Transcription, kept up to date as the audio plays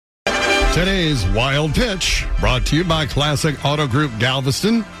Today's Wild Pitch, brought to you by Classic Auto Group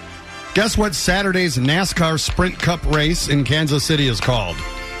Galveston. Guess what Saturday's NASCAR Sprint Cup race in Kansas City is called?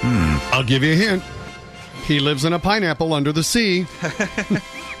 I'll give you a hint. He lives in a pineapple under the sea.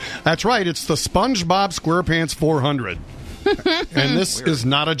 That's right, it's the Spongebob SquarePants 400. And this is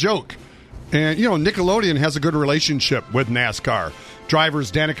not a joke. And, you know, Nickelodeon has a good relationship with NASCAR.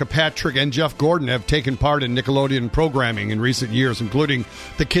 Drivers Danica Patrick and Jeff Gordon have taken part in Nickelodeon programming in recent years, including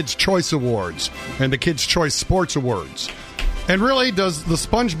the Kids' Choice Awards and the Kids' Choice Sports Awards. And really, does the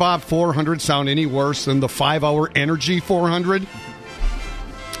SpongeBob 400 sound any worse than the 5-Hour Energy 400?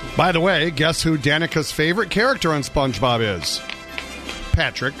 By the way, guess who Danica's favorite character on SpongeBob is?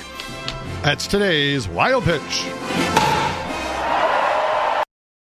 Patrick. That's today's Wild Pitch.